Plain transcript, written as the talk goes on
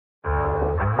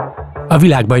A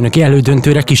világbajnoki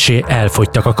elődöntőre kissé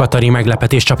elfogytak a katari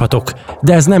meglepetés csapatok,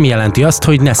 de ez nem jelenti azt,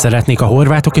 hogy ne szeretnék a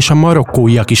horvátok és a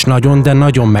marokkóiak is nagyon, de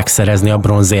nagyon megszerezni a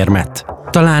bronzérmet.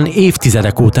 Talán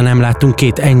évtizedek óta nem láttunk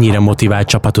két ennyire motivált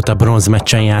csapatot a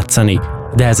bronzmeccsen játszani,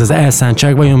 de ez az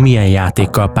elszántság vajon milyen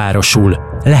játékkal párosul?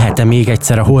 Lehet-e még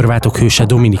egyszer a horvátok hőse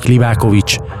Dominik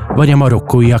Livaković, vagy a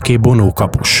marokkóiaké Bono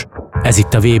kapus? Ez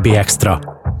itt a VB Extra.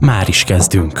 Már is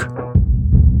kezdünk.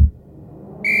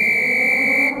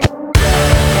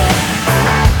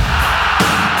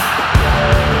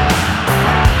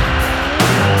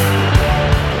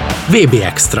 VB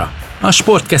Extra. A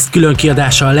Sportcast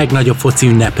különkiadása a legnagyobb foci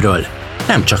ünnepről,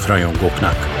 nem csak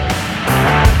rajongóknak.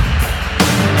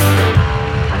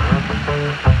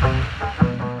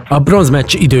 A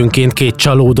bronzmeccs időnként két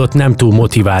csalódott, nem túl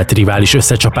motivált rivális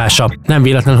összecsapása. Nem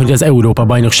véletlen, hogy az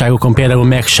Európa-bajnokságokon például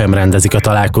meg sem rendezik a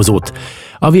találkozót.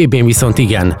 A VB-n viszont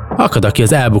igen. Akad, aki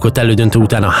az elbukott elődöntő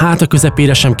után a háta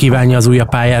közepére sem kívánja az újabb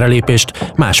pályára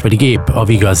lépést, más pedig épp a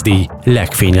vigazdíj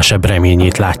legfényesebb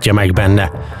reményét látja meg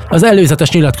benne. Az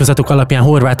előzetes nyilatkozatok alapján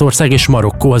Horvátország és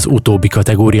Marokkó az utóbbi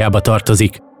kategóriába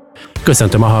tartozik.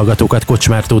 Köszöntöm a hallgatókat,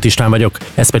 Kocsmár Tóth István vagyok,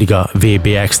 ez pedig a VB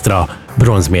Extra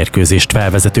bronzmérkőzést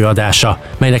felvezető adása,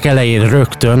 melynek elején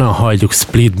rögtön a Hajduk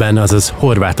Splitben, azaz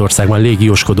Horvátországban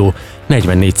légióskodó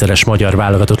 44-szeres magyar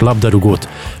válogatott labdarúgót,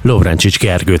 Lovrencsics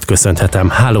Gergőt köszönhetem.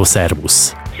 Háló,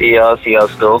 szervusz! Szia,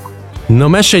 sziasztok! No,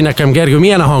 mesélj nekem, Gergő,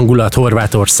 milyen a hangulat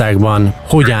Horvátországban?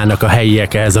 Hogy állnak a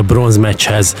helyiek ehhez a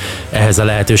bronzmeccshez, ehhez a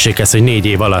lehetőséghez, hogy 4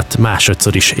 év alatt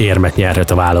másodszor is érmet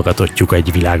nyerhet a válogatottjuk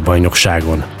egy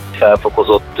világbajnokságon?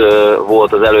 Felfokozott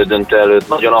volt az elődöntő előtt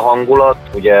nagyon a hangulat,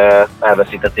 ugye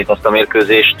elveszítették azt a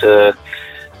mérkőzést,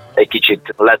 egy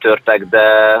kicsit letörtek, de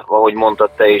ahogy mondtad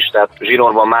te is, tehát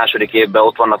zsinórban második évben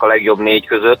ott vannak a legjobb 4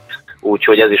 között,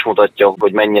 úgyhogy ez is mutatja,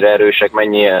 hogy mennyire erősek,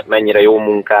 mennyire jó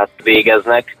munkát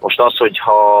végeznek. Most az,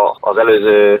 hogyha az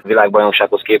előző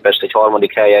világbajnoksághoz képest egy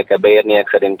harmadik helyen kell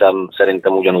beérniek,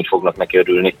 szerintem ugyanúgy fognak neki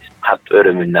örülni. Hát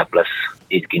örömünnep lesz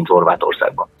itt kint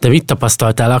Horvátországban. Te mit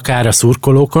tapasztaltál akár a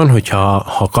szurkolókon, hogyha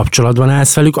kapcsolatban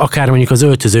állsz velük, akár mondjuk az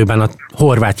öltözőben a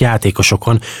horvát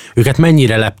játékosokon, őket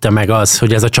mennyire lepte meg az,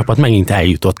 hogy ez a csapat megint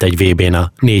eljutott egy VB-n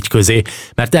a 4 közé,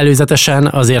 mert előzetesen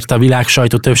azért a világ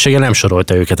sajtó többsége nem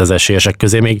sorolta őket az esélyesek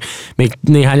közé, még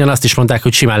néhányan azt is mondták,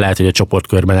 hogy simán lehet, hogy a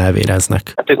csoportkörben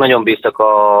elvéreznek. Hát ők nagyon bíztak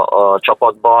a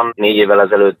csapatban. 4 évvel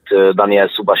ezelőtt Daniel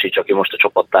Subasic, aki most a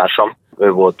csapattársam,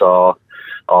 ő volt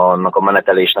annak a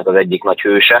menetelésnek az egyik nagy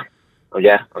hőse,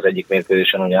 ugye, az egyik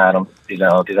mérkőzésen ugye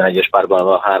 11-es párban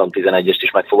a 3-11-est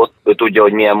is megfogott. Ő tudja,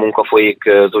 hogy milyen munka folyik,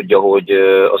 tudja, hogy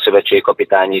a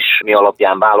szövetségkapitány is mi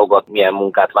alapján válogat, milyen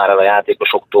munkát vár el a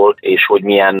játékosoktól, és hogy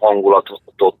milyen hangulatot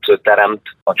teremt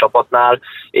a csapatnál,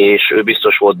 és ő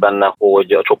biztos volt benne,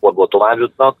 hogy a csoportból tovább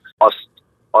jutnak. Azt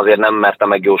azért nem merte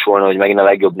megjósolni, hogy megint a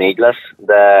legjobb 4 lesz,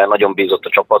 de nagyon bízott a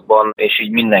csapatban, és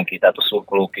így mindenki, tehát a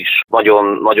szurkolók is.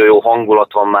 Nagyon, nagyon jó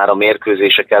hangulat van már a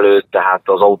mérkőzések előtt, tehát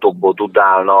az autókból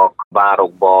dudálnak,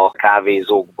 bárokba,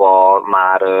 kávézókba,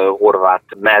 már horvát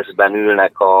mezben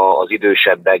ülnek az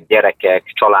idősebbek, gyerekek,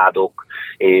 családok,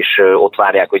 és ott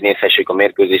várják, hogy nézhessék a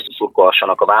mérkőzést,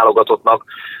 szurkolhassanak a válogatottnak.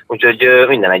 Úgyhogy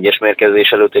minden egyes mérkőzés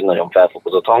előtt egy nagyon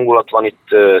felfokozott hangulat van itt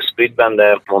Splitben,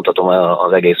 de mondhatom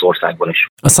az egész országban is.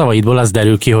 A szavaidból az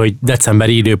derül ki, hogy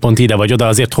decemberi időpont ide vagy oda,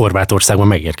 azért Horvátországban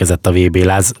megérkezett a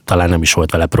VB-láz, talán nem is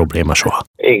volt vele probléma soha.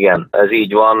 Igen, ez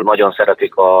így van, nagyon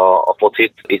szeretik a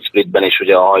focit, itt Splitben is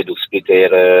ugye a Hajduk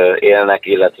Splitér élnek,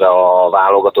 illetve a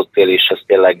válogatott élés, ez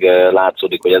tényleg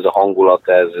látszódik, hogy ez a hangulat,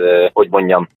 ez, hogy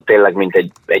mondjam, tényleg mint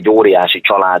egy óriási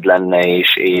család lenne,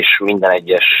 és minden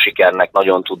egyes sikernek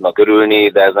nagyon tudnak örülni,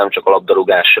 de ez nem csak a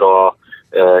labdarúgásra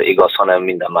igaz, hanem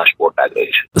minden más sportágra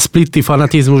is. A splitti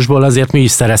fanatizmusból azért mi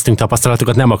is szereztünk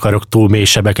tapasztalatokat, nem akarok túl mély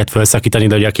sebeket felszakítani,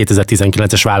 de ugye a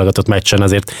 2019-es válogatott meccsen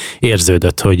azért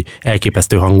érződött, hogy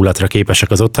elképesztő hangulatra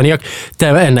képesek az ottaniak. Te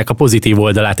ennek a pozitív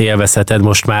oldalát élvezheted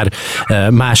most már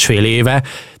másfél éve.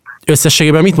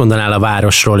 Összességében mit mondanál a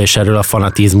városról és erről a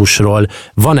fanatizmusról?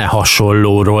 Van-e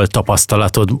hasonlóról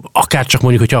tapasztalatod? Akár csak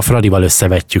mondjuk, hogyha a Fradival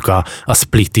összevetjük a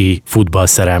spliti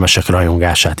futballszerelmesek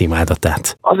rajongását,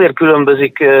 imádatát. Azért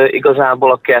különbözik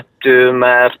igazából a kettő,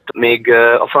 mert még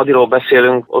a Fradiról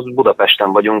beszélünk, ott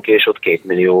Budapesten vagyunk, és ott 2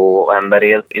 millió ember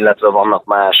él, illetve vannak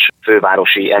más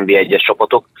fővárosi NB1-es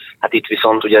csapatok. Hát itt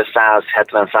viszont ugye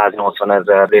 170-180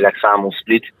 ezer lélekszámú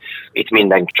Split, itt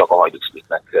mindenki csak a Hajduk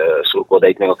Splitnek szurkol, de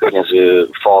itt még a környező környező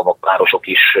falvak, városok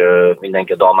is,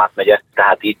 mindenki a Dalmát megye.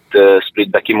 Tehát itt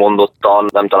Splitbe kimondottan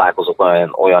nem találkozok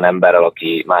olyan emberrel,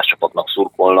 aki más csapatnak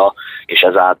szurkolna, és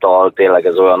ezáltal tényleg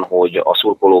ez olyan, hogy a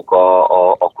szurkolók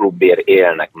a klubért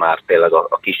élnek már, tényleg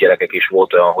a kisgyerekek is.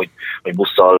 Volt olyan, hogy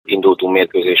busszal indultunk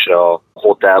mérkőzésre a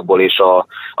hotelból, és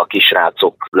a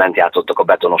kisrácok lent játszottak a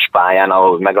betonos pályán,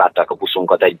 ahol meglátták a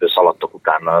buszunkat, egyből szaladtak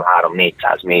utána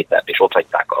 300-400 métert, és ott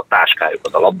hagyták a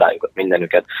táskájukat, a labdájukat,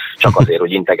 mindenüket, csak azért,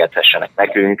 hogy integethessenek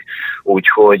nekünk.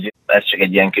 Úgyhogy ez csak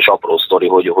egy ilyen kis apró sztori,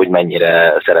 hogy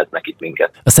mennyire szeretnek itt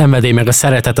minket. A szenvedély meg a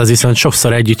szeretet az viszont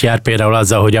sokszor együtt jár például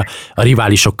azzal, hogy a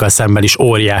riválisokkal szemben is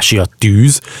óriási a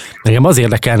tűz. Nekem az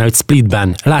érdekelne, hogy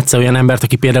Splitben látsz olyan embert,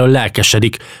 aki például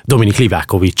lelkesedik Dominik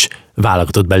Livaković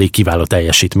válogatottbeli kiváló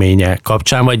teljesítménye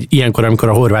kapcsán, vagy ilyenkor, amikor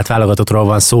a horvát válogatottról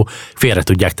van szó, félre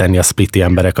tudják tenni a spliti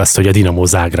emberek azt, hogy a Dinamo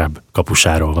Zágráb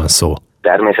kapusáról van szó.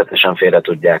 Természetesen félre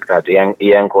tudják, tehát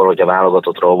ilyenkor, hogyha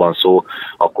válogatottról van szó,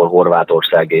 akkor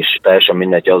Horvátország, és teljesen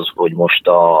mindegy az, hogy most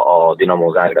a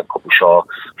Dinamo Zágráb kapusa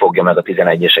fogja meg a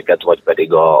 11-eseket, vagy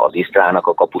pedig az Isztrának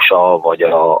a kapusa, vagy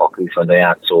a külföldön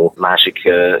játszó másik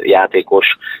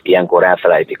játékos. Ilyenkor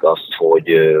elfelejtik azt,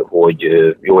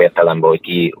 hogy jó értelemben, hogy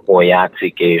ki hol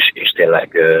játszik, és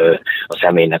tényleg a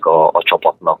személynek, a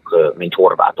csapatnak, mint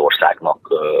Horvátországnak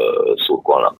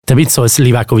szurkolnak. Te mit szólsz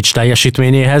Livaković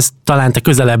teljesítményéhez? Talán te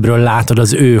közelebbről látod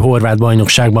az ő horvát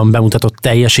bajnokságban bemutatott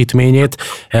teljesítményét,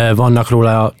 vannak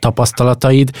róla a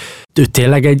tapasztalataid. Ő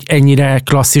tényleg egy ennyire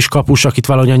klasszis kapus, akit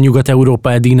valahogyan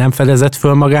Nyugat-Európa eddig nem fedezett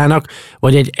föl magának,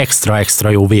 vagy egy extra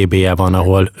jó VB-je van,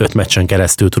 ahol 5 meccsen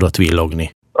keresztül tudott villogni?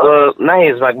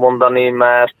 Nehéz megmondani,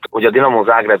 mert ugye a Dinamo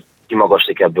Zágráb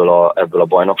kimagaslik ebből a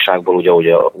bajnokságból,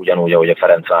 ugyanúgy, ahogy a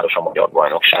Ferencváros a magyar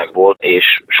bajnokságból,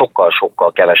 és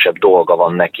sokkal kevesebb dolga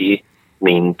van neki,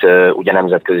 mint ugye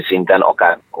nemzetközi szinten,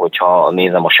 akár hogyha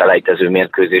nézem a selejtező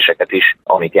mérkőzéseket is,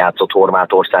 amit játszott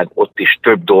Horvátország, ott is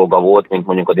több dolga volt, mint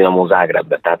mondjuk a Dinamo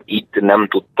Zágrábben. Tehát itt nem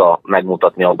tudta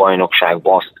megmutatni a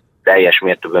bajnokságban azt teljes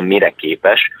mértékben mire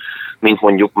képes, mint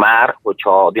mondjuk már,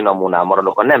 hogyha a Dinamónál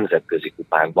maradok a nemzetközi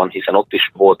kupákban, hiszen ott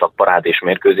is voltak parádés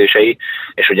mérkőzései,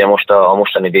 és ugye most a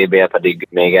mostani VB pedig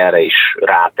még erre is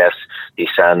rátesz,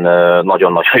 hiszen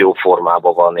nagyon-nagyon jó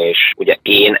formában van, és ugye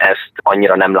én ezt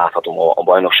annyira nem láthatom a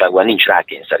bajnokságban, nincs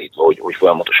rákényszerítve, hogy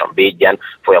folyamatosan védjen,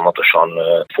 folyamatosan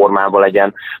formában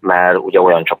legyen, mert ugye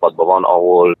olyan csapatban van,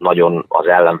 ahol nagyon az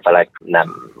ellenfelek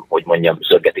nem,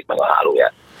 zörgetik meg a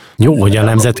hálóját. Jó, hogy a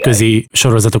nemzetközi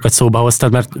sorozatokat szóba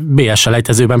hoztad, mert BL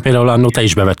selejtezőben például annó te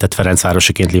is bevetted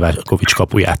Ferencvárosiként Livaković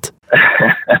kapuját.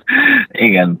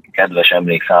 Igen, kedves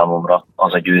emlék számomra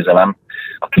az a győzelem,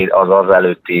 az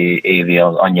előtti évi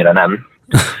az annyira nem.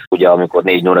 Ugye amikor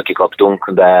 4-0-ra kikaptunk,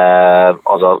 de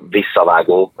az a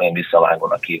én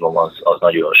visszavágónak hívom, az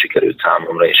nagyon sikerült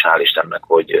számomra, és hál' Istennek,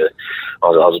 hogy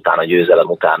azután a győzelem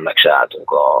után meg se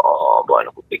álltunk a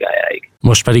Bajnokok Ligájáig.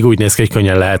 Most pedig úgy néz ki, hogy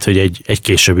könnyen lehet, hogy egy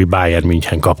későbbi Bayern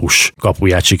München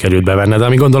kapuját sikerült bevenned,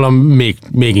 ami gondolom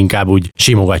még inkább úgy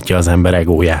simogatja az ember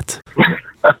egóját.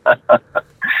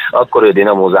 Akkor ő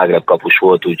Dinamo Zágráb kapus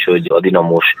volt, úgyhogy a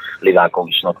Dinamos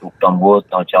Livakovićnak rúgtam volt.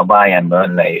 Ha a Bayernben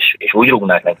lenne és úgy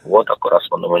rúgnák neki volt, akkor azt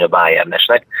mondom, hogy a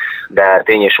Bayernesnek. De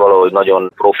tény és való, hogy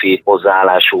nagyon profi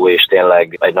hozzáállású, és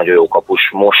tényleg egy nagyon jó kapus.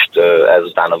 Most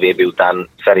ezután a VB után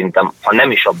szerintem, ha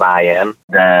nem is a Bayern,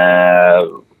 de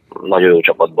nagyon jó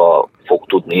csapatba fog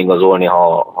tudni igazolni,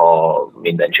 ha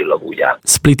minden csillag úgy áll.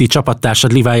 Spliti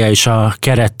csapattársad Livaja is a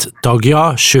keret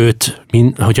tagja, sőt,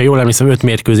 hogyha jól emlékszem, 5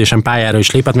 mérkőzésen pályára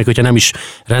is lépett, még hogyha nem is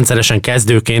rendszeresen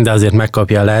kezdőként, de azért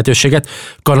megkapja a lehetőséget.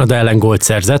 Kanada ellen gólt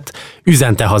szerzett,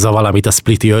 üzente haza valamit a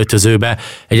Spliti öltözőbe,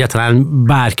 egyáltalán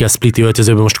bárki a Spliti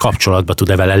öltözőbe most kapcsolatba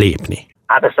tud-e vele lépni?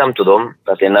 Hát ezt nem tudom,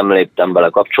 tehát én nem léptem bele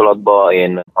kapcsolatba,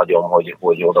 én hagyom,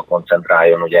 hogy oda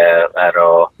koncentráljon ugye erre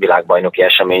a világbajnoki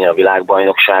eseményre, a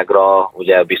világbajnokságra,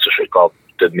 ugye biztos, hogy kap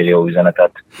több millió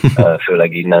üzenetet,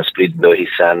 főleg innen Splitből,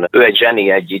 hiszen ő egy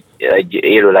zseni, egy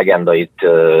élő legenda itt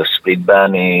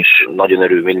Splitben, és nagyon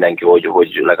örül mindenki,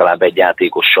 hogy legalább egy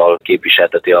játékossal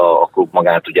képviselteti a klub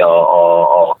magát ugye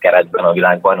a keretben, a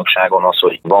világbajnokságon. Az,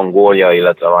 hogy van gólja,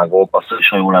 illetve van gólpassza, és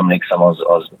ha jól emlékszem,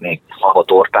 az még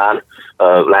tortán.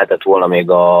 Lehetett volna még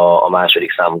a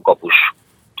második számú kapus,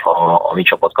 a mi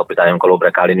csapatkapitányunk, a Lovre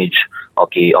Kalinic,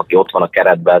 aki ott van a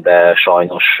keretben, de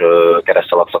sajnos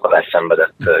keresztalapszakadás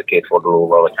szenvedett 2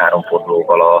 fordulóval vagy 3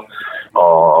 fordulóval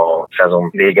a szezon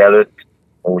vége előtt,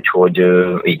 úgyhogy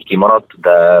így kimaradt,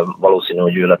 de valószínű,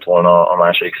 hogy ő lett volna a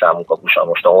második számú kapusa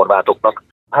most a horvátoknak.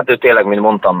 Hát ő tényleg, mint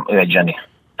mondtam, ő egy zseni.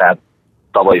 Tehát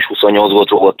tavaly is 28 gólt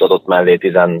rúgott, adott mellé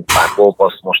 10 pár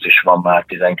gólpaszt, most is van már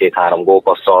 12-3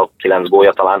 gólpasszal, 9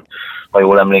 gólja talán, ha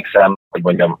jól emlékszem,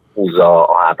 hogy húzza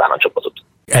a hátán a csapatot.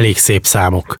 elég szép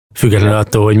számok. Függetlenül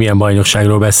attól, hogy milyen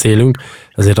bajnokságról beszélünk,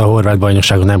 azért a horvát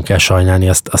bajnokságot nem kell sajnálni,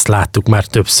 azt láttuk már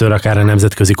többször, akár a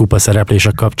nemzetközi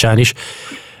kupaszereplések kapcsán is.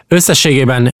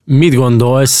 Összességében mit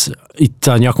gondolsz, itt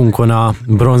a nyakunkon a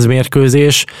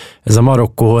bronzmérkőzés, ez a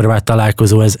Marokkó-horvát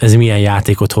találkozó, ez milyen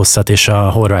játékot hozhat, és a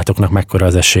horvátoknak mekkora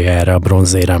az esélye erre a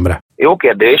bronzéremre? Jó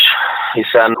kérdés,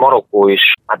 hiszen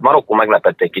Marokkó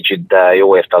meglepett egy kicsit, de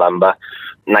jó értelemben.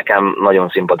 Nekem nagyon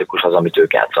szimpatikus az, amit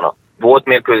ők játszanak. Volt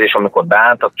mérkőzés, amikor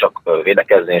beálltak csak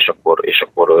védekezni, és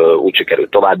akkor úgy sikerült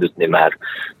továbbütni,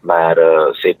 mert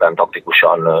szépen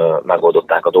taktikusan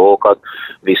megoldották a dolgokat,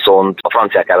 viszont a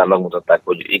franciák ellen megmutatták,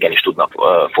 hogy igenis tudnak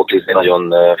focizni,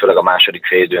 nagyon, főleg a második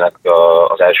félidőnek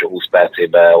az első 20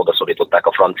 percében odaszorították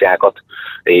a franciákat,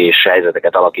 és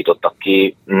helyzeteket alakítottak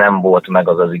ki, nem volt meg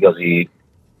az igazi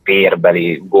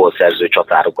térbeli gólszerző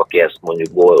csatáruk, aki ezt mondjuk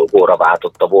gólra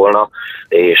váltotta volna,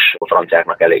 és a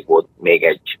franciáknak elég volt még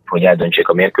egy, hogy eldöntsék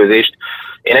a mérkőzést.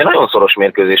 Én egy nagyon szoros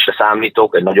mérkőzésre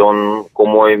számítok, egy nagyon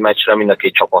komoly meccsre, mind a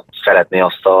két csapat szeretné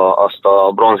azt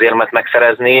a bronzérmet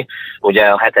megszerezni. Ugye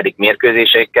a 7.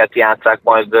 mérkőzéseket játsszák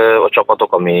majd a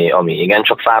csapatok, ami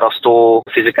igencsak fárasztó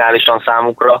fizikálisan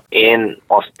számukra. Én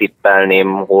azt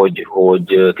tippelném, hogy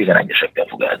 11-esekkel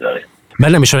fog eldőlni.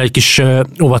 Bennem is van egy kis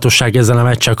óvatosság ezzel a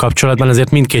meccsel kapcsolatban,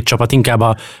 azért mindkét csapat inkább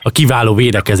a kiváló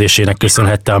védekezésének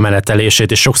köszönhette a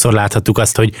menetelését, és sokszor láthattuk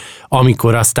azt, hogy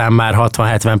amikor aztán már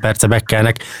 60-70 perce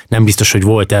bekkelnek, nem biztos, hogy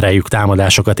volt erejük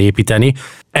támadásokat építeni.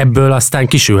 Ebből aztán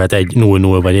kisülhet egy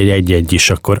 0-0 vagy egy 1-1 is,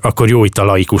 akkor jó itt a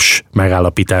laikus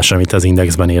megállapítás, amit az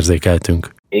Indexben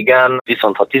érzékeltünk. Igen,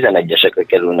 viszont ha 11-esekre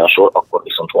kerülne a sor, akkor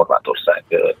viszont Horvátország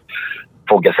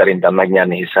fogja szerintem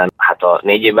megnyerni, hiszen hát a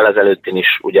 4 évvel ezelőttin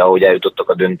is, ugye ahogy eljutottak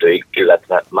a döntőig,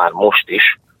 illetve már most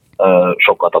is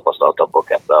sokkal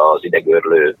tapasztaltabbak ebbe az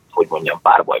idegőrlő, hogy mondjam,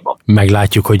 párbajban.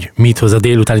 Meglátjuk, hogy mit hoz a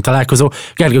délutáni találkozó.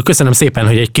 Gergő, köszönöm szépen,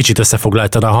 hogy egy kicsit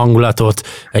összefoglaltad a hangulatot,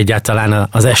 egyáltalán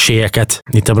az esélyeket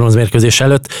itt a bronzmérkőzés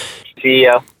előtt.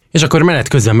 Szia! És akkor menet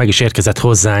közben meg is érkezett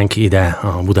hozzánk ide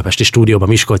a budapesti stúdióba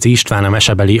Miskolci István, a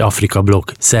Mesebeli Afrika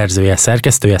blog szerzője,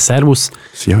 szerkesztője. Szervusz!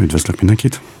 Szia, üdvözlök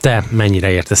mindenkit! Te mennyire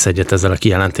értesz egyet ezzel a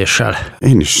kijelentéssel?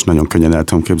 Én is nagyon könnyen el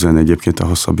tudom képzelni egyébként a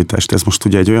hosszabbítást. Ez most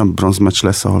ugye egy olyan bronzmeccs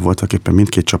lesz, ahol voltak éppen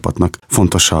mindkét csapatnak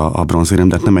fontos a bronzérem,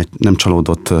 de hát nem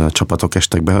csalódott csapatok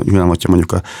estek be. Nyilván, hogyha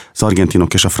mondjuk az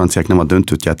argentinok és a franciák nem a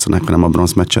döntőt játszanak, hanem a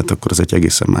bronzmeccset, akkor az egy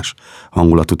egészen más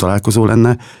hangulatú találkozó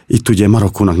lenne. Itt ugye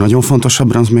Marokkónak nagyon fontos a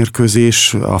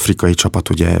bronzmérkőzés, afrikai csapat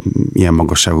ugye ilyen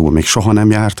magasságokban még soha nem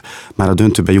járt. Már a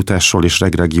döntőbe jutásról is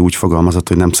Regragui úgy fogalmazott,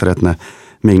 hogy nem szeretne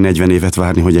még 40 évet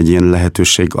várni, hogy egy ilyen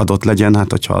lehetőség adott legyen,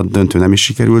 hát hogyha a döntő nem is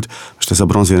sikerült. Most ez a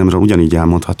bronzéremről ugyanígy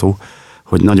elmondható,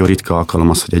 hogy nagyon ritka alkalom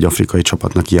az, hogy egy afrikai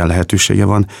csapatnak ilyen lehetősége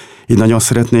van. Így nagyon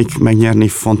szeretnék megnyerni,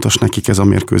 fontos nekik ez a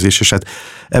mérkőzés, és hát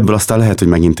ebből aztán lehet, hogy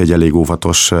megint egy elég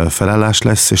óvatos felállás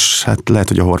lesz, és hát lehet,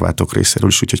 hogy a horvátok részéről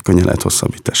is, úgyhogy könnyen lehet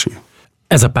hosszabbítási.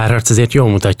 Ez a párharc azért jól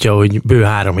mutatja, hogy bő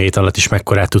 3 hét alatt is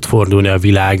mekkorát tud fordulni a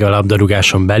világ a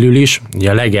labdarúgáson belül is.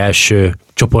 Ugye a legelső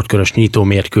csoportkörös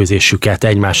nyitómérkőzésüket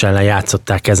egymás ellen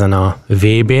játszották ezen a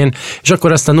VB-n, és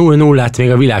akkor azt a 0-0-át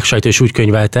még a világsajtó is úgy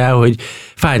könyvelte el, hogy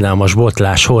fájdalmas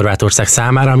botlás Horvátország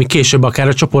számára, ami később akár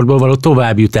a csoportból való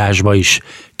továbbjutásba is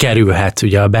kerülhet.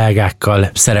 Ugye a belgákkal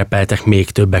szerepeltek még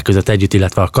többek között együtt,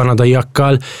 illetve a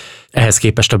kanadaiakkal. Ehhez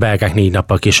képest a belgák 4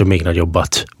 nappal később még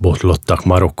nagyobbat botlottak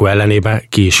Marokkó ellenében,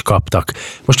 ki is kaptak.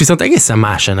 Most viszont egészen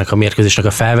más ennek a mérkőzésnek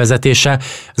a felvezetése.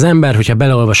 Az ember, hogyha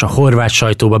beleolvas a horvát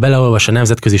sajtóba, beleolvas a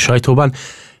nemzetközi sajtóban,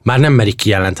 már nem merik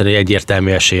kijelenteni, hogy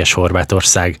egyértelmű esélyes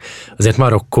Horvátország. Azért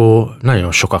Marokkó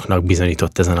nagyon sokaknak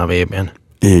bizonyított ezen a VB-n.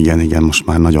 Igen, most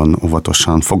már nagyon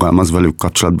óvatosan fogalmaz velük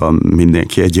kapcsolatban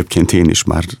mindenki. Egyébként én is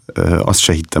már azt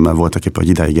se hittem el voltak éppen,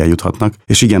 hogy idáig eljuthatnak.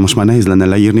 És igen, most már nehéz lenne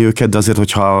leírni őket, de azért,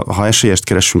 hogyha esélyest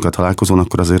keresünk a találkozón,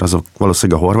 akkor azért azok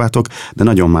valószínűleg a horvátok, de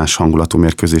nagyon más hangulatú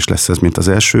mérkőzés lesz ez, mint az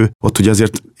első. Ott ugye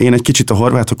azért én egy kicsit a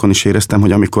horvátokon is éreztem,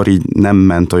 hogy amikor így nem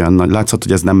ment olyan nagy, látszott,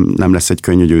 hogy ez nem lesz egy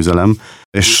könnyű győzelem,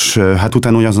 és hát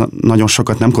utána ugye nagyon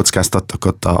sokat nem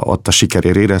kockáztattak ott a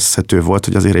sikerért, érezhető volt,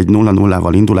 hogy azért egy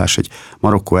 0-0-val indulás egy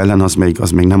Marokkó ellen az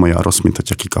még nem olyan rossz, mint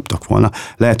hogyha kikaptak volna.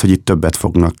 Lehet, hogy itt többet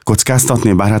fognak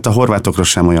kockáztatni, bár hát a horvátokra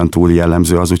sem olyan túl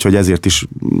jellemző az, úgyhogy ezért is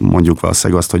mondjuk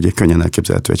valószínűleg azt, hogy könnyen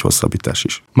elképzelhető egy hosszabbítás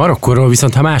is. Marokkóról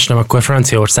viszont, ha más nem, akkor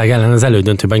Franciaország ellen az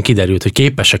elődöntőben kiderült, hogy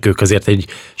képesek ők azért egy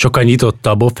sokkal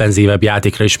nyitottabb, offenzívebb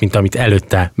játékra is, mint amit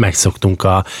előtte megszoktunk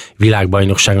a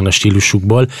világbajnokságon a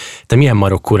stílusukból. Te milyen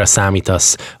Marokkóra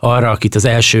számítasz? Arra, akit az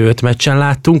első 5 meccsen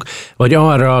láttunk, vagy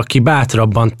arra, aki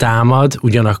bátrabban támad,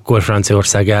 ugyanakkor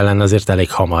Franciaország ellen azért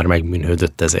elég hamar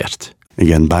megbűnhődött ezért?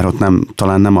 Igen, bár ott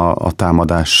talán nem a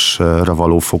támadásra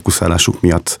való fókuszálásuk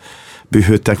miatt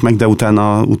bűhődtek meg, de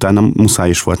utána muszáj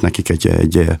is volt nekik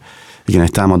egy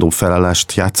támadó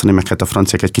felállást játszani, meg hát a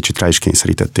franciák egy kicsit rá is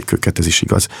kényszerítették őket, ez is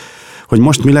igaz. Hogy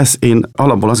most mi lesz, én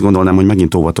alapból azt gondolnám, hogy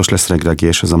megint óvatos lesz Regragui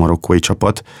és ez a marokkói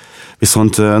csapat,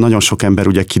 viszont nagyon sok ember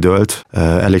ugye kidőlt,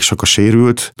 elég sok a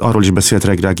sérült. Arról is beszélt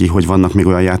Regragui, hogy vannak még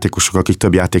olyan játékosok, akik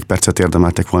több játékpercet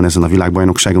érdemeltek volna ezen a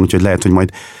világbajnokságon, úgyhogy lehet, hogy majd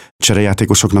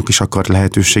cserejátékosoknak is akar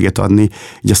lehetőséget adni.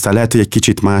 Így aztán lehet, hogy egy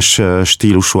kicsit más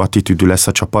stílusú, attitűdű lesz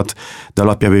a csapat, de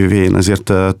alapjában én azért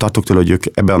tartok tőle, hogy ők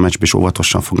ebbe a meccsbe is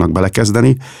óvatosan fognak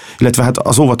belekezdeni. Illetve hát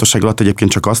az óvatosság alatt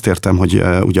egyébként csak azt értem, hogy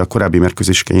ugye a korábbi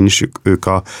mérkőzéseken is ők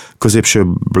a középső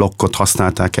blokkot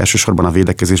használták elsősorban a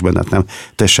védekezésben, de hát nem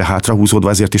teljesen hátrahúzódva,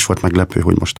 ezért is volt meglepő,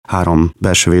 hogy most 3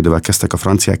 belső védővel kezdtek a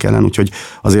franciák ellen, úgyhogy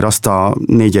azért azt a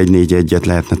 4-1-4-1-et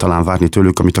lehetne talán várni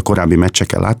tőlük, amit a korábbi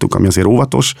meccseken láttuk, ami azért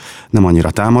óvatos, nem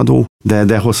annyira támadó,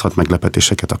 de hozhat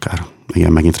meglepetéseket akár.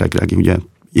 Igen, megint Regragui, ugye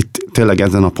itt tényleg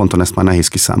ezen a ponton ezt már nehéz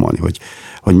kiszámolni,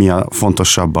 hogy mi a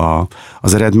fontosabb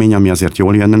az eredmény, ami azért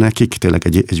jól jönne nekik, tényleg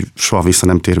egy soha vissza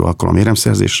nem térő alkalom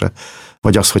éremszerzésre,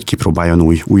 vagy az, hogy kipróbáljon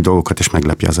új dolgokat és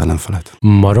meglepje az ellenfelet.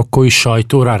 Marokkói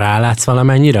sajtóra rálátsz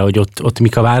valamennyire, hogy ott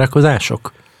mik a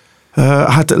várakozások?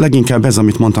 Hát leginkább ez,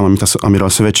 amit mondtam, amiről a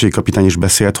szövetségi kapitány is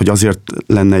beszélt, hogy azért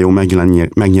lenne jó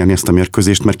megnyerni ezt a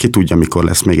mérkőzést, mert ki tudja, mikor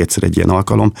lesz még egyszer egy ilyen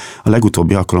alkalom. A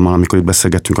legutóbbi alkalommal, amikor itt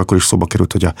beszélgettünk, akkor is szóba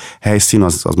került, hogy a helyszín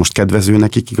az most kedvező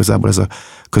nekik, igazából ez a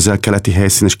közel-keleti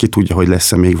helyszín, és ki tudja, hogy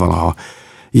lesz-e még valaha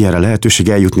ilyenre lehetőség.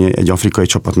 Eljutni egy afrikai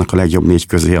csapatnak a legjobb 4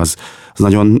 közé, az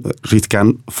nagyon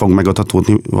ritkán fog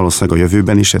megadatódni valószínűleg a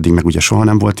jövőben is, eddig meg ugye soha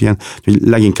nem volt ilyen, hogy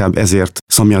leginkább ezért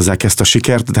szomjazzák ezt a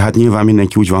sikert, de hát nyilván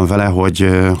mindenki úgy van vele,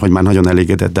 hogy már nagyon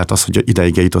elégedett, de hát az, hogy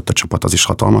ideig eljutott a csapat, az is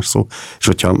hatalmas szó, és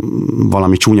hogyha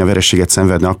valami csúnya vereséget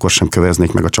szenvedne, akkor sem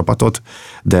köveznék meg a csapatot,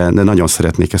 de nagyon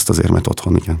szeretnék ezt az érmet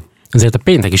otthon, igen. Azért a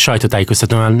pénteki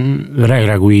sajtótájékoztatón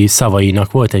Regragui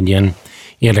szavainak volt egy ilyen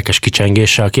érdekes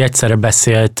kicsengése, aki egyszerre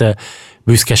beszélt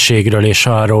büszkeségről és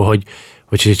arról,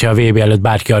 hogyha a VB előtt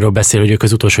bárki arról beszél, hogy ők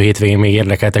az utolsó hétvégén még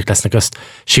érdekeltek lesznek, azt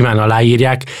simán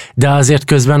aláírják, de azért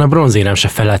közben a bronzérem se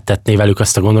feledtetné velük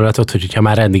azt a gondolatot, hogy ha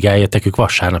már eddig eljöttek, ők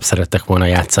vasárnap szerettek volna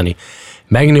játszani.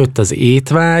 Megnőtt az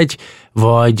étvágy,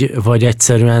 vagy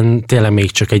egyszerűen tényleg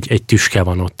még csak egy tüske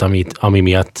van ott, ami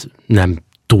miatt nem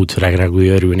tud Regragui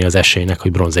örülni az esélynek,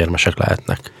 hogy bronzérmesek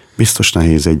lehetnek. Biztos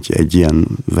nehéz egy ilyen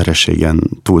vereségen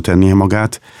túltennie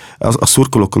magát. A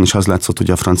szurkolókon is az látszott,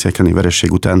 hogy a franciák elleni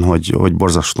vereség után, hogy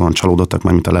borzasztóan csalódottak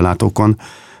már, mint a lelátókon.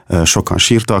 Sokan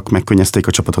sírtak, megkönnyezték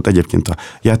a csapatot egyébként a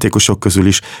játékosok közül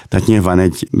is, tehát nyilván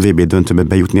egy VB döntőbe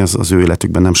bejutni az ő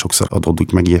életükben nem sokszor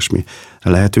adódik meg ilyesmi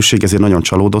lehetőség, ezért nagyon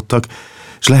csalódottak.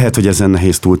 És lehet, hogy ezen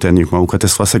nehéz túltenniük magukat.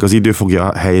 Ezt valószínűleg az idő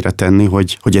fogja helyre tenni,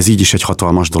 hogy ez így is egy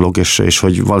hatalmas dolog, és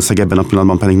hogy valószínűleg ebben a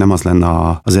pillanatban pedig nem az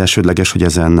lenne az elsődleges, hogy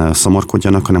ezen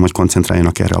szomorkodjanak, hanem hogy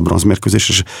koncentráljanak erre a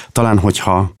bronzmérkőzésre, és talán,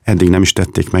 hogyha eddig nem is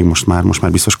tették meg, most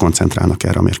már biztos koncentrálnak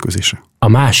erre a mérkőzésre. A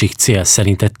másik cél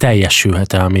szerinted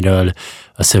teljesülhet-e, amiről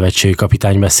a szövetségi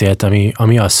kapitány beszélt,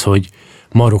 ami az, hogy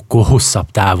Marokkó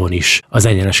hosszabb távon is az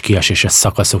egyenes kieséses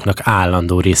szakaszoknak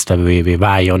állandó résztvevőjévé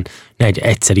váljon, ne egy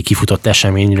egyszeri kifutott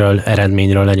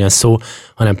eredményről legyen szó,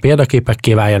 hanem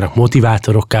példaképekké váljanak,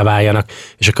 motivátorokká váljanak,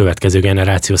 és a következő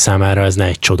generáció számára ez ne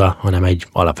egy csoda, hanem egy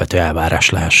alapvető elvárás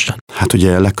lehessen. Hát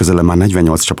ugye legközelebb már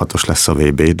 48 csapatos lesz a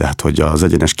VB, de hát hogy az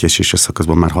egyenes kieséses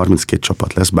szakaszban már 32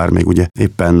 csapat lesz, bár még ugye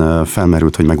éppen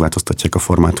felmerült, hogy megváltoztatják a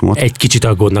formátumot. Egy kicsit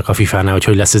aggódnak a FIFA-nál,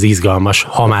 hogy lesz ez izgalmas,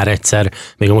 ha már egyszer,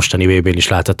 még a mostani VB-n is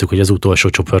láthattuk, hogy az utolsó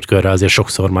csoportkörre azért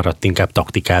sokszor maradt inkább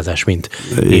taktikázás, mint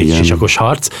sisakos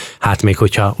harc. Hát még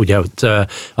hogyha ugye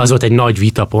az volt egy nagy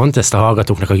vitapont, ezt a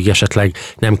hallgatóknak, akik esetleg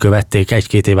nem követték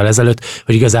 1-2 évvel ezelőtt,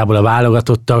 hogy igazából a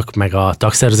válogatottak, meg a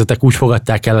tagszervezetek úgy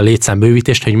fogadták el a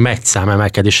létszámbővítést, hogy meccszám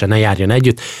emelkedése ne járjon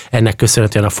együtt. Ennek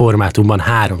köszönhetően a formátumban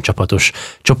 3 csapatos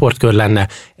csoportkör lenne,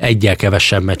 egyel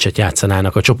kevesebb meccset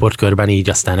játszanának a csoportkörben, így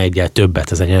aztán egyel többet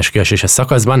az egyenes kieséses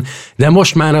szakaszban, de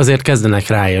most már azért kezdenek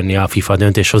rájönni a FIFA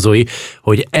döntéshozói,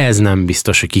 hogy ez nem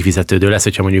biztos, hogy kifizetődő lesz,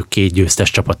 hogyha mondjuk 2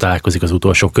 győztes csapat találkozik az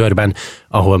utolsó körben,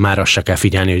 ahol már azt se kell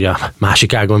figyelni, hogy a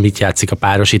másik ágon mit játszik a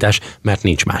párosítás, mert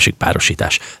nincs másik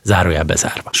párosítás. Zárójel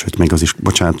bezárva. Sőt, még az is,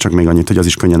 bocsánat, csak még annyit, hogy az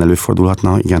is könnyen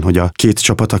előfordulhatna, igen, hogy a 2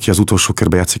 csapat, aki az utolsó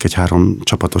körbe játszik egy 3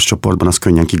 csapatos csoportban, az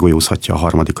könnyen kigolyózhatja a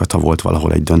harmadikat, ha volt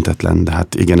valahol egy döntetlen. De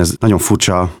hát igen, ez nagyon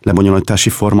furcsa lebonyolítási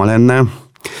forma lenne.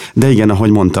 De igen, ahogy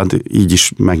mondtad, így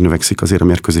is megnövekszik azért a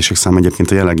mérkőzések száma.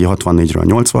 Egyébként a jelenlegi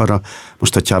 64-ről 80-ra,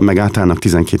 most hogyha meg átállnak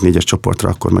 12 4-es csoportra,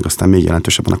 akkor meg aztán még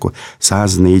jelentősebben, akkor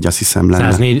 104, azt hiszem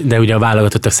lenne. 104, de ugye a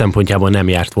válogatottak szempontjából nem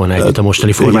járt volna együtt a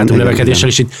mostani formátum növekedéssel,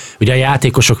 és itt ugye a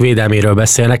játékosok védelméről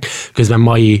beszélnek, közben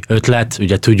mai ötlet,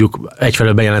 ugye tudjuk,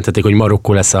 egyfelől bejelentették, hogy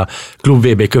Marokkó lesz a Klub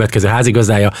VB következő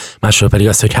házigazdája, másfelől pedig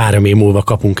az, hogy 3 év múlva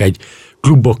kapunk egy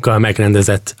klubokkal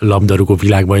megrendezett labdarúgó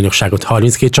világbajnokságot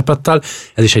 32 csapattal.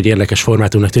 Ez is egy érdekes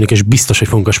formátumnak tűnik, és biztos, hogy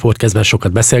fogunk a Sportkezdben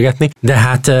sokat beszélgetni. De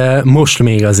hát most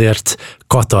még azért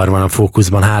Katar van a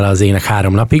fókuszban, hála az ének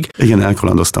 3 napig. Igen,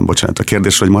 elkalandoztam, bocsánat, a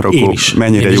kérdés, hogy Marokkó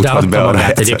mennyire juthat be a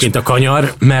rájátszás. Egyébként a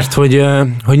kanyar, mert hogy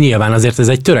nyilván azért ez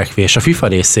egy törekvés a FIFA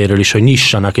részéről is, hogy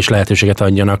nyissanak és lehetőséget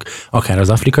adjanak akár az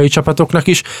afrikai csapatoknak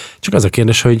is. Csak az a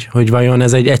kérdés, hogy vajon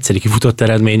ez egy egyszeri kifutott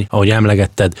eredmény, ahogy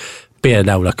emlegetted,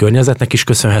 például a környezetnek is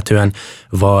köszönhetően,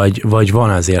 vagy van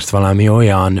azért valami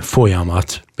olyan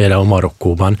folyamat, például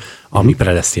Marokkóban, ami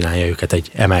predesztinálja őket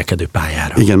egy emelkedő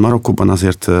pályára. Igen, Marokkóban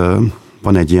azért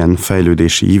van egy ilyen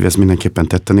fejlődési ív, ez mindenképpen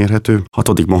tetten érhető.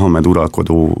 6. Mohamed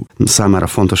uralkodó számára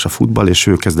fontos a futball, és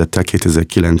ő kezdett el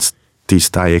 2009-10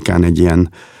 tájékán egy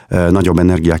ilyen nagyobb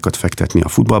energiákat fektetni a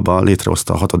futballba,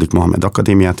 létrehozta a 6. Mohamed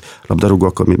akadémiát, labdarúgó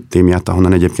akadémiát,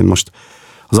 ahonnan egyébként most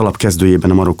az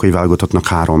alapkezdőjében a marokkai válogatottnak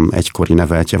 3 egykori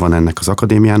neveltje van ennek az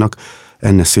akadémiának,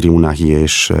 En-Nesyri, Ounahi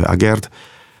és Agerd,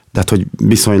 de hát, hogy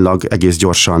viszonylag egész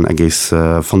gyorsan, egész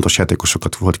fontos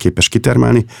játékosokat volt képes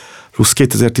kitermelni, plusz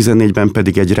 2014-ben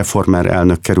pedig egy reformer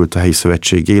elnök került a helyi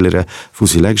szövetség élére,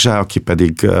 Fuzi Legzsá, aki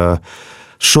pedig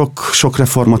sok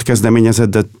reformot kezdeményezett,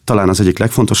 de talán az egyik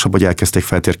legfontosabb, hogy elkezdték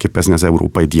feltérképezni az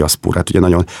európai diaszporát. Ugye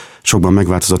nagyon sokban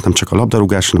megváltozott nem csak a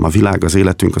labdarúgás, hanem a világ, az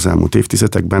életünk az elmúlt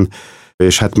évtizedekben,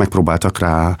 és hát megpróbáltak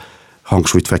rá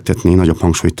hangsúlyt fektetni, nagyobb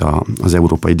hangsúlyt az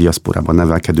európai diaszporában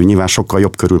nevelkedő, nyilván sokkal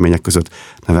jobb körülmények között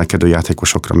nevelkedő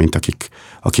játékosokra, mint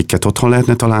akiket otthon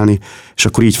lehetne találni, és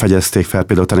akkor így fegyezték fel,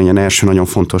 például talán ilyen első nagyon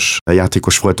fontos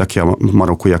játékos volt, aki a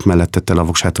marokkóiak mellett tette le a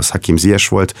voksát, az Hakim Ziyech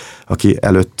volt, aki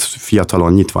előtt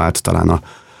fiatalon nyitva állt talán a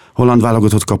holland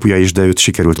válogatott kapuja is, de őt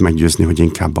sikerült meggyőzni, hogy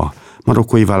inkább a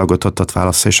marokkói válogatottat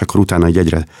válassza, és akkor utána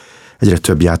egyre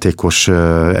több játékos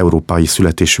európai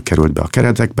születésű került be a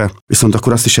keretekbe. Viszont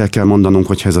akkor azt is el kell mondanunk,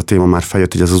 hogyha ez a téma már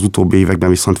feljött, hogy ez az utóbbi években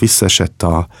viszont visszaesett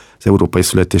az európai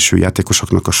születésű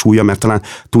játékosoknak a súlya, mert talán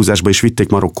túlzásba is vitték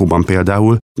Marokkóban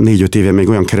például. 4-5 éve még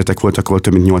olyan keretek voltak, ahol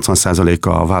több mint 80%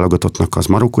 a válogatottnak az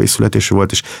marokkói születésű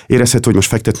volt, és érezhető, hogy most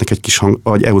fektetnek egy kis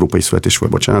vagy európai születésű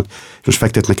volt, bocsánat, és most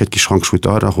fektetnek egy kis hangsúlyt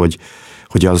arra,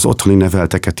 hogy az otthoni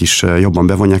nevelteket is jobban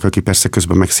bevonják, akik persze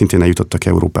közben meg szintén eljutottak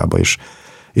Európába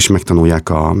és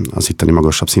megtanulják az itteni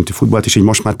magasabb szintű futballt, és így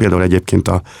most már például egyébként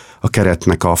a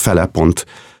keretnek a fele pont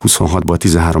 26-ból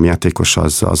 13 játékos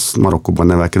az Marokkóban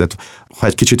nevelkedett. Ha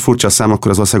egy kicsit furcsa a szám,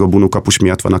 akkor az ország a Bunu kapus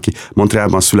miatt van, aki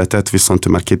Montrealban született, viszont ő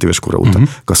már 2 éves kora óta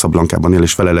Casablancában él,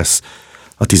 és vele lesz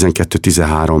a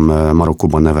 12-13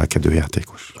 Marokkóban nevelkedő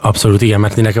játékos. Abszolút, igen,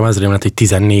 mert nekem az rémlett, hogy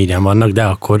 14-en vannak, de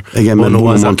akkor igen, mert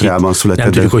Montrealban született.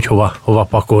 Nem tudjuk, hogy hova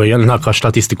pakoljanak a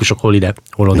statisztikusok, hol ide,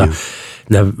 hol oda. Igen.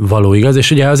 De való igaz,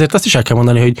 és ugye azért azt is el kell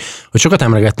mondani, hogy sokat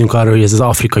emlegettünk arról, hogy ez az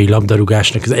afrikai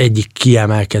labdarúgásnak az egyik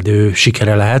kiemelkedő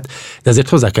sikere lehet, de azért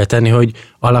hozzá kell tenni, hogy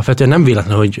alapvetően nem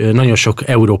véletlen, hogy nagyon sok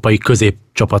európai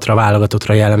középcsapatra,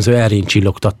 válogatottra jellemző erén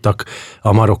csillogtattak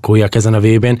a marokkóiak ezen a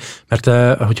VB-n, mert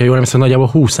hogyha jól emlékszem, nagyjából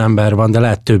 20 ember van, de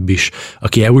lehet több is,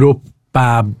 aki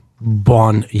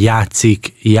Európában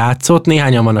játszott,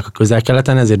 néhányan vannak a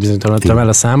közel-keleten, ezért bizonytalanodtam el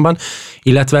a számban,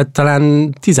 illetve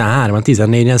talán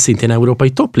 13-14-en szintén európai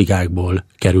topligákból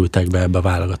kerültek be ebbe a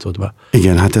válogatottba.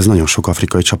 Igen, hát ez nagyon sok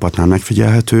afrikai csapatnál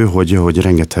megfigyelhető, hogy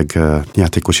rengeteg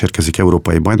játékos érkezik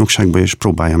európai bajnokságba, és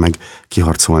próbálja meg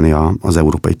kiharcolni az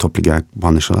európai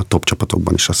topligákban és a top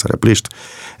csapatokban is a szereplést.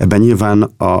 Ebben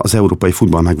nyilván az európai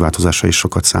futball megváltozása is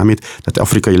sokat számít, tehát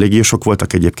afrikai légiósok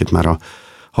voltak egyébként már a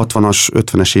 60-as,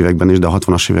 50-es években is, de a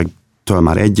 60-as évektől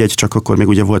már egy-egy, csak akkor még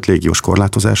ugye volt légiós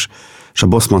korlátozás, és a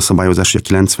Bosman szabályozás, ugye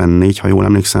 94, ha jól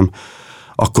emlékszem,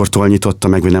 akkortól nyitotta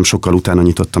meg, vagy nem sokkal utána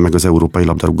nyitotta meg az európai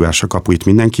labdarúgás a kapuit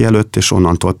mindenki előtt, és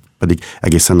onnantól pedig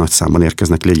egészen nagy számban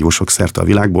érkeznek légiósok szerte a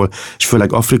világból, és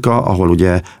főleg Afrika, ahol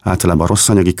ugye általában rossz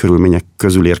anyagi körülmények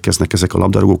közül érkeznek ezek a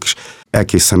labdarúgók, és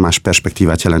egészen más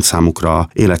perspektívát jelent számukra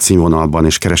életszínvonalban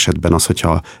és keresetben az,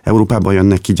 hogyha Európába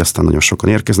jönnek, így aztán nagyon sokan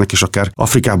érkeznek, és akár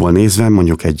Afrikából nézve,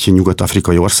 mondjuk egy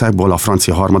nyugat-afrikai országból a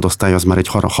francia harmadosztály az már egy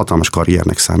hatalmas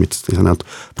karriernek számít, hiszen ott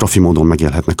profi módon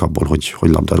megélhetnek abból,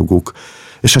 hogy labdarúgók.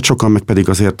 És hát sokan meg pedig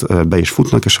azért be is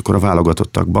futnak, és akkor a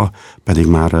válogatottakba pedig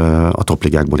már a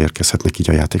topligákból érkezhetnek így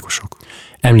a játékosok.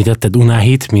 Említetted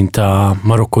Ounahit, mint a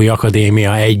marokkói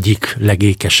akadémia egyik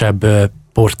legékesebb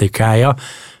portékája.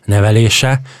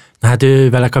 nevelése. Hát ő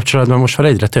vele kapcsolatban most már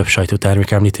egyre több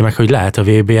sajtótermék említi meg, hogy lehet a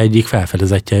VB egyik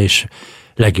felfedezetje és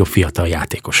legjobb fiatal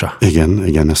játékosa.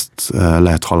 Igen, ezt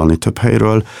lehet hallani több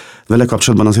helyről. Vele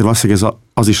kapcsolatban azért valószínűleg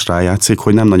az is rájátszik,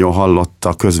 hogy nem nagyon hallott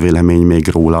a közvélemény még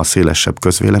róla, a szélesebb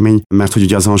közvélemény, mert hogy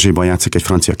ugye az Angers-ban játszik egy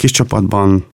francia kis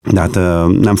csapatban, de hát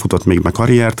nem futott még meg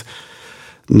karriert,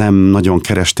 nem nagyon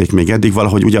keresték még eddig,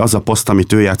 valahogy ugye az a poszt,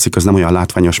 amit ő játszik, az nem olyan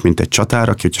látványos, mint egy csatár,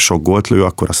 aki hogyha sok gólt lő,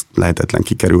 akkor azt lehetetlen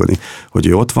kikerülni, hogy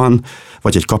ő ott van,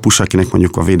 vagy egy kapus, akinek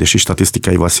mondjuk a védési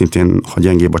statisztikáival szintén, ha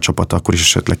gyengébb a csapata, akkor is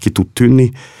esetleg ki tud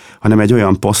tűnni, hanem egy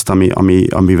olyan poszt,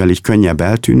 amivel így könnyebb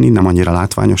eltűnni, nem annyira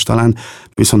látványos talán,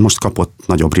 viszont most kapott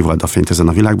nagyobb Rivalda-fényt ezen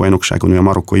a világbajnokságon, olyan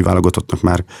marokkói válogatottnak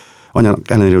már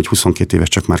ellenére, hogy 22 éves,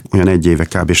 csak már olyan egy éve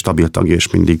kb. Stabil tagja, és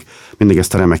mindig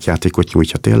ezt a remek játékot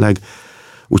nyújtja tényleg.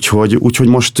 Úgyhogy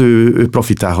most ő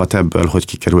profitálhat ebből, hogy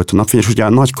kikerült a napfény, és ugye a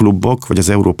nagy klubok, vagy az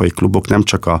európai klubok nem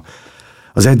csak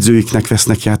az edzőiknek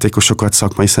vesznek játékosokat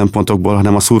szakmai szempontokból,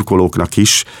 hanem a szurkolóknak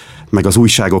is, meg az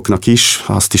újságoknak is,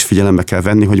 azt is figyelembe kell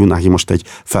venni, hogy Unahi most egy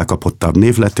felkapottabb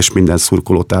név lett, és minden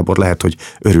szurkolótábor lehet, hogy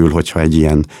örül, hogyha egy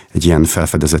ilyen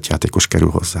felfedezett játékos kerül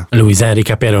hozzá. Luis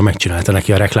Enrique például megcsinálta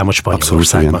neki a reklámot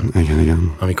Spanyolországban. Abszolút,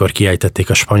 igen. Amikor kiejtették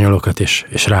a spanyolokat,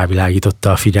 és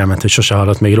rávilágította a figyelmet, hogy sose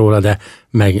hallott még róla, de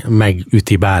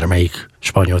megüti bármelyik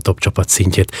spanyol top csapat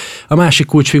szintjét. A másik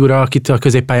kulcsfigura, akit a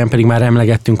középpályán pedig már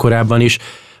emlegettünk korábban is,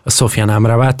 a Sofyan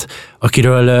Amrabat,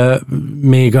 akiről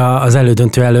még az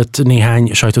elődöntő előtt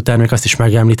néhány sajtótermék azt is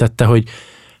megemlítette, hogy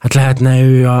hát lehetne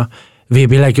ő a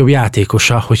VB legjobb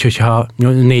játékosa, hogyha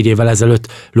 4 évvel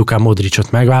ezelőtt Luka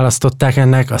Modricot megválasztották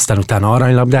ennek, aztán utána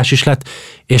aranylabdás is lett,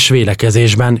 és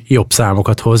védekezésben jobb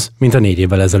számokat hoz, mint a 4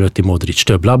 évvel ezelőtti Modric.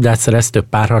 Több labdát szerez, több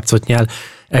párharcot nyel,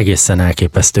 egészen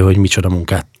elképesztő, hogy micsoda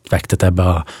munkát fektet ebbe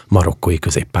a marokkói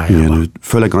középpályába. Igen,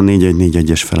 főleg a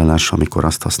 4-1-4-1-es felállás, amikor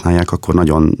azt használják, akkor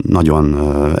nagyon,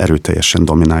 nagyon erőteljesen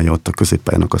dominálja ott a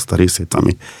középpályának azt a részét,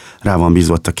 ami rá van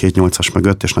bízva a 2-8-as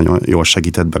mögött, és nagyon jól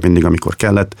segített be mindig, amikor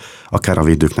kellett, akár a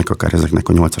védőknek, akár ezeknek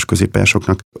a 8-as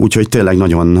középpályásoknak. Úgyhogy tényleg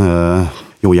nagyon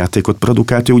jó játékot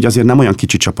produkált. Ő ugye azért nem olyan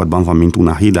kicsi csapatban van, mint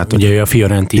Unahi. Ugye ő a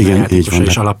Fiorentina játékosa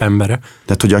és alapembere.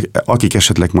 Tehát, hogy akik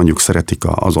esetleg mondjuk szeretik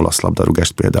az olasz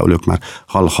labdarúgást például, ők már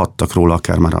hallhattak róla,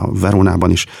 akár már a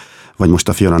Veronában is, vagy most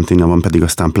a Fiorentinában pedig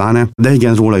aztán pláne. De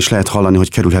igen, róla is lehet hallani, hogy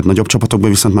kerülhet nagyobb csapatokba,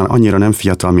 viszont már annyira nem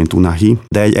fiatal, mint Unahi,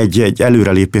 de egy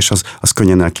előrelépés az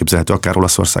könnyen elképzelhető, akár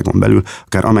Olaszországon belül,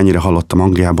 akár amennyire hallottam,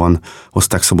 Angliában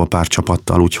hozták szóba pár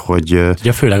csapattal, úgyhogy...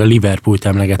 Ugye főleg a Liverpoolt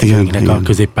emlegetik, akinek a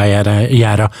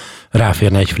középpályára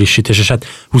ráférne egy frissítés, és hát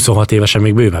 26 évesen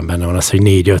még bőven benne van az, hogy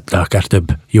 4-5, de akár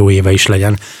több jó éve is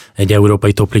legyen egy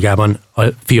európai topligában, a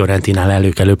Fiorentinál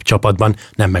előkelőbb csapatban,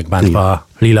 nem megbántva a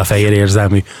lila-fehér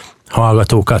érzelmű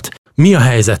hallgatókat. Mi a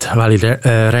helyzet Walid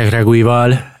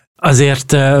Regraguival?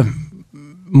 Azért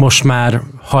most már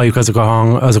halljuk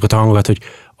azokat a hangokat, hogy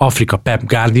Afrika Pep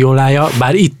Guardiolája,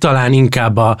 bár itt talán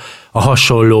inkább a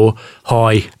hasonló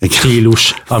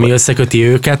stílus, ami összeköti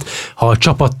őket. Ha a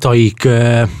csapataik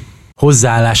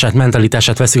hozzáállását,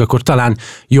 mentalitását veszik, akkor talán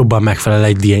jobban megfelel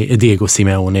egy Diego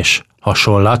Simeone-s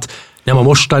hasonlat. Nem a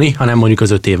mostani, hanem mondjuk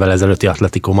az 5 évvel ezelőtti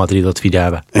Atletico Madridot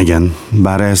figyelve. Igen,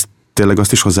 bár ez tényleg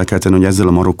azt is hozzá kell tenni, hogy ezzel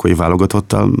a marokkói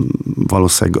válogatottal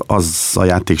valószínűleg az a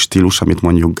játékstílus, amit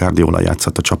mondjuk Guardiola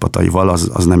játszott a csapataival,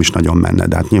 az nem is nagyon menne,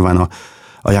 de hát nyilván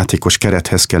a játékos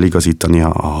kerethez kell igazítani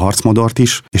a harcmodort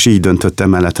is, és így döntött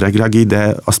emellett Regragui,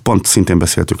 de azt pont szintén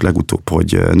beszéltük legutóbb,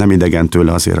 hogy nem idegen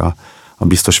tőle azért a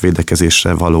biztos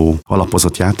védekezésre való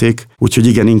alapozott játék. Úgyhogy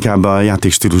igen, inkább a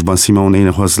játékstílusban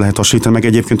Simeonéhoz lehet hasonlítani, meg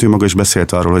egyébként ő maga is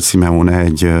beszélt arról, hogy Simeone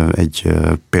egy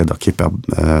példaképe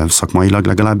szakmailag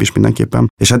legalábbis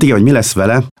mindenképpen. És hát igen, hogy mi lesz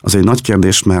vele, az egy nagy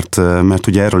kérdés, mert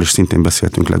ugye erről is szintén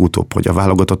beszéltünk legutóbb, hogy a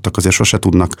válogatottak azért sose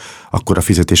tudnak akkora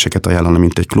fizetéseket ajánlani,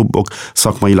 mint egy klubok.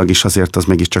 Szakmailag is azért az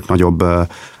mégiscsak nagyobb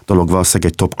dolog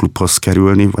valószínűleg egy top klubhoz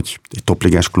kerülni, vagy egy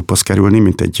topligás klubhoz kerülni,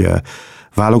 mint egy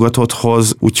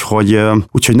válogatotthoz,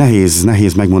 úgyhogy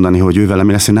nehéz megmondani, hogy ő vele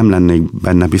mi lesz. Én nem lennék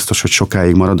benne biztos, hogy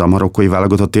sokáig marad a marokkói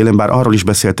válogatott élén, bár arról is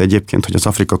beszélt egyébként, hogy az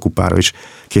Afrika kupára is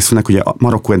készülnek. Ugye a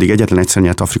Marokkó eddig egyetlen egyszer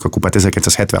nyert Afrika kupát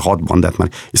 1976-ban, de hát már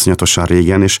iszonyatosan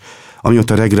régen, és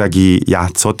amióta Regragui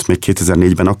játszott, még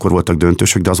 2004-ben akkor voltak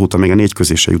döntősök, de azóta még a 4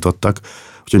 közé se jutottak.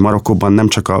 Úgyhogy Marokkóban nem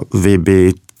csak a VB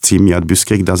cím miatt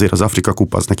büszkék, de azért az Afrika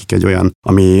kupa az nekik egy olyan,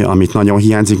 amit nagyon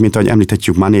hiányzik, mint ahogy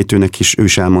említettük Manét, is, ő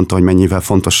is elmondta, hogy mennyivel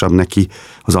fontosabb neki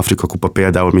az Afrika kupa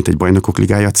például, mint egy bajnokok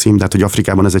ligája cím, de hát, hogy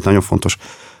Afrikában ez egy nagyon fontos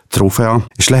trófea,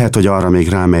 és lehet, hogy arra még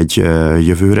rámegy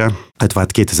jövőre,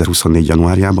 hát 2024.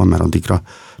 januárjában, mert addigra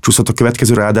csúszott a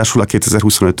következő, ráadásul a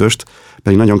 2025-öst,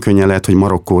 pedig nagyon könnyen lehet, hogy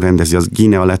Marokkó rendezi, az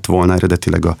Guinea lett volna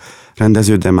eredetileg a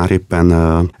rendező, de már éppen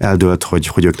eldőlt,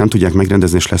 hogy ők nem tudják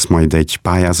megrendezni, és lesz majd egy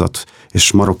pályázat,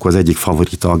 és Marokkó az egyik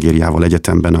favorita Algériával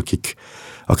egyetemben, akik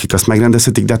azt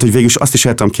megrendezhetik, de hát, hogy végül is azt is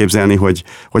el tudom képzelni, hogy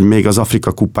még az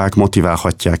Afrika kupák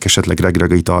motiválhatják esetleg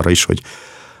Regragit arra is, hogy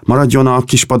maradjon a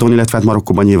kispadon, illetve hát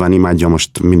Marokkóban nyilván imádja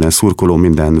most minden szurkoló,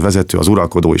 minden vezető, az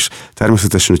uralkodó is.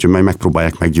 Természetesen, hogy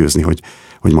megpróbálják meggyőzni,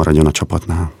 hogy maradjon a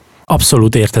csapatnál.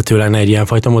 Abszolút érthető lenne egy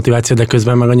ilyenfajta motiváció, de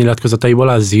közben meg a nyilatkozataiból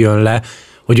az jön le,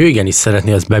 hogy ő igenis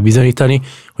szeretné azt bebizonyítani,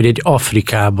 hogy egy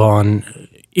Afrikában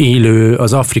élő,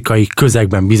 az afrikai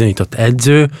közegben bizonyított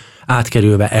edző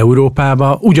átkerülve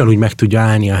Európába ugyanúgy meg tudja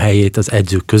állni a helyét az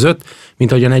edzők között,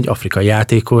 mint ahogyan egy afrikai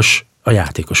játékos a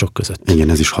játékosok között. Igen,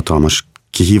 ez is hatalmas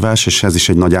kihívás, és ez is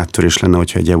egy nagy áttörés lenne,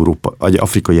 hogyha egy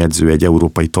afrikai edző egy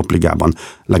európai topligában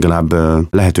legalább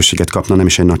lehetőséget kapna, nem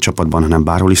is egy nagy csapatban, hanem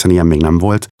bárhol, hiszen ilyen még nem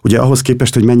volt. Ugye ahhoz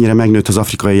képest, hogy mennyire megnőtt az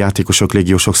afrikai játékosok,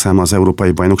 légiósok száma az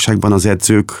európai bajnokságban, az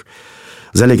edzők,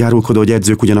 az elég árulkodó, hogy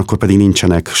edzők ugyanakkor pedig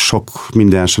nincsenek, sok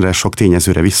mindenre, sok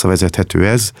tényezőre visszavezethető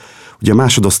ez. Ugye a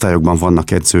másodosztályokban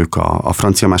vannak edzők, a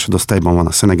francia másodosztályban van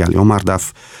a szenegáli Omar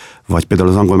Daf, vagy például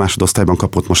az angol másodosztályban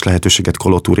kapott most lehetőséget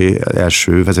Kolo Touré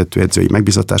első vezetőedzői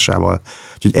megbízatásával.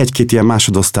 Úgyhogy egy-két ilyen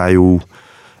másodosztályú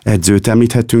edzőt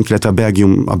említhetünk, illetve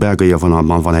a belgai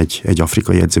vonalban van egy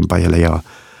afrikai edző, Bayeleje a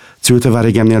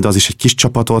Zulte-Waregemnél, de az is egy kis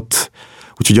csapatot,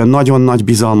 úgyhogy a nagyon nagy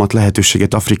bizalmat,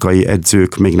 lehetőséget afrikai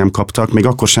edzők még nem kaptak, még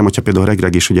akkor sem, hogyha például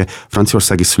Regrag is ugye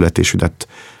franciaországi születésű, de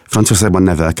Franciaországban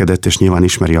nevelkedett, és nyilván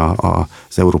ismeri az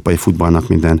európai futballnak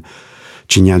minden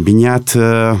csinyát, binyát,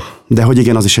 de hogy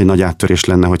igen, az is egy nagy áttörés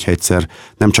lenne, hogyha egyszer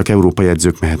nem csak európai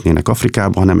edzők mehetnének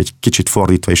Afrikába, hanem egy kicsit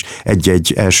fordítva is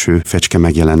egy első fecske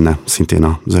megjelenne szintén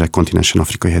az öreg kontinensen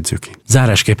afrikai edzőként.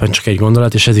 Zárásképpen csak egy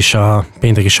gondolat, és ez is a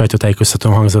pénteki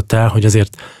sajtótájékoztatón hangzott el, hogy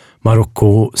azért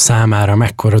Marokkó számára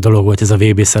mekkora dolog volt ez a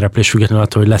VB szereplés, függetlenül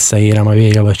attól, hogy lesz-e érem a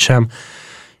vége vagy sem.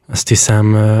 Azt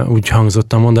hiszem úgy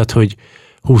hangzott a mondat, hogy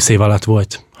 20 év alatt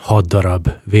volt 6 darab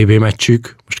VB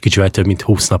meccsük, most kicsivel több mint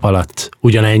 20 nap alatt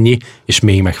ugyanennyi, és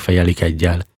még megfejelik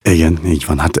egyel. Igen, így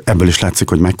van. Hát ebből is látszik,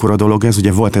 hogy mekkora dolog ez.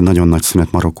 Ugye volt egy nagyon nagy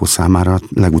szünet Marokkó számára,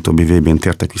 legutóbbi VB-n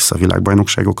tértek vissza a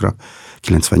világbajnokságokra,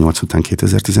 98 után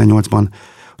 2018-ban,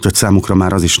 úgyhogy számukra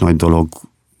már az is nagy dolog,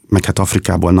 meg hát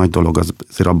Afrikából nagy dolog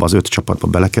azért abba az 5 csapatba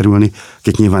belekerülni,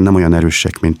 akik nyilván nem olyan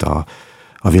erősek, mint a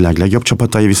világ legjobb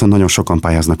csapatai, viszont nagyon sokan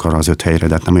pályáznak arra az 5 helyre,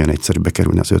 de hát nem olyan egyszerű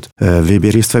bekerülni az 5 VB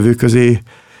résztvevő közé,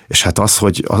 és hát az,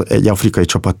 hogy egy afrikai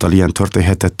csapattal ilyen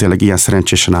történhetett, tényleg ilyen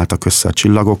szerencsésen álltak össze a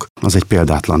csillagok, az egy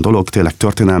példátlan dolog, tényleg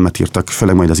történelmet írtak,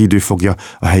 főleg majd az idő fogja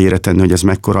a helyére tenni, hogy ez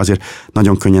mekkora, azért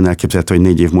nagyon könnyen elképzelhető, hogy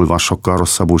 4 év múlva sokkal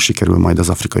rosszabbul sikerül majd az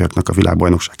afrikaiaknak a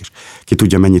világbajnokság, és ki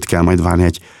tudja, mennyit kell majd várni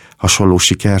egy hasonló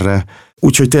sikerre.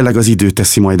 Úgyhogy tényleg az idő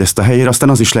teszi majd ezt a helyére, aztán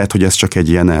az is lehet, hogy ez csak egy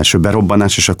ilyen első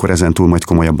berobbanás, és akkor ezentúl majd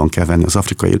komolyabban kell venni az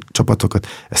afrikai csapatokat.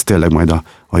 Ezt tényleg majd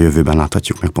a jövőben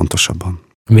láthatjuk meg pontosabban.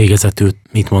 Végezetül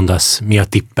mit mondasz, mi a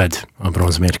tipped a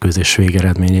bronzmérkőzés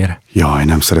végeredményére? Jaj,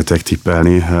 nem szeretek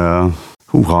tippelni.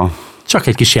 Húha. Csak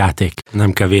egy kis játék.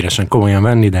 Nem kell véresen komolyan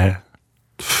venni, de...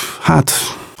 Hát,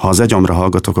 ha az egyamra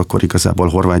hallgatok, akkor igazából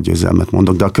horvát győzelmet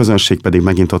mondok, de a közönség pedig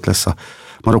megint ott lesz a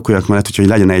marokkóiak mellett, úgyhogy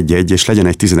legyen 1-1, és legyen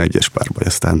egy 11-es párbaj,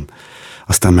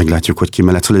 aztán meglátjuk, hogy ki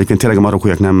mellett. Szóval egyébként tényleg a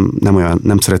marokkóiak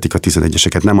nem szeretik a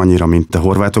 11-eseket, nem annyira, mint a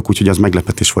horvátok, úgyhogy az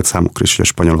meglepetés volt számukra is, hogy a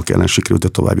spanyolok ellen sikerült a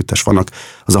továbbjutás. Vannak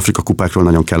az Afrika kupákról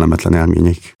nagyon kellemetlen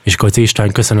élmények. Miskolci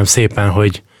István, köszönöm szépen,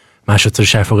 hogy másodszor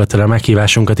is elfogadtad a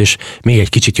meghívásunkat, és még egy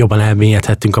kicsit jobban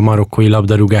elmélyedhettünk a marokkói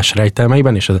labdarúgás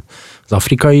rejtelmeiben, és az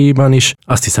afrikaiban is.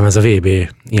 Azt hiszem, ez a VB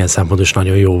ilyen szempontból is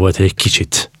nagyon jó volt, hogy egy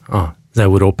kicsit az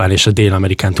Európán és a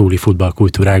Dél-Amerikán túli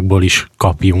futballkultúrákból is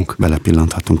kapjunk.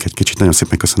 Belepillanthatunk egy kicsit, nagyon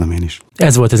szépen köszönöm én is.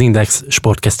 Ez volt az Index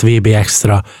Sportcast VB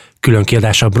Extra külön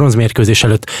kiadása a bronzmérkőzés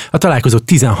előtt. A találkozó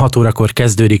 16 órakor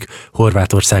kezdődik,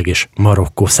 Horvátország és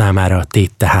Marokkó számára a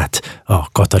tét tehát a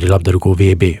katari labdarúgó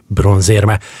VB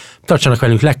bronzérme. Tartsanak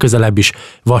velünk legközelebb is,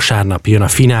 vasárnap jön a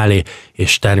finálé,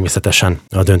 és természetesen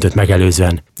a döntőt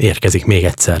megelőzően érkezik még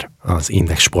egyszer az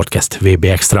Index Sportcast VB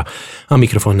Extra. A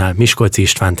mikrofonnál Miskolci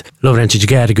Istvánt, Lovrencsics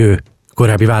Gergő,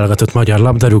 korábbi válogatott magyar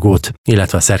labdarúgót,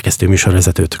 illetve a szerkesztő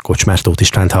műsorvezetőt, Kocsmár Tóth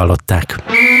Istvánt hallották.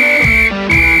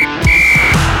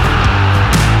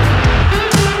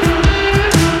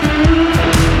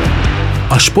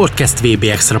 A Sportcast VB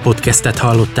Extra podcastet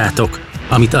hallottátok,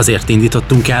 amit azért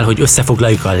indítottunk el, hogy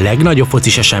összefoglaljuk a legnagyobb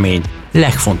focis esemény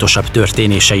legfontosabb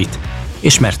történéseit.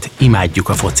 és mert imádjuk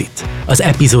a focit. Az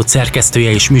epizód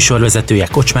szerkesztője és műsorvezetője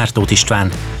Kocsmár Tóth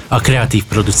István, a kreatív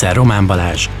producer Román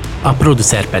Balázs, a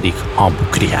producer pedig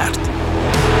Hambuk Richárd.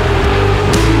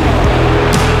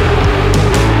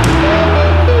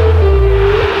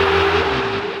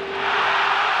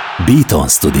 Béton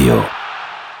Studio.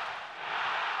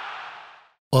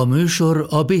 A műsor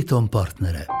a Béton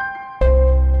partnere.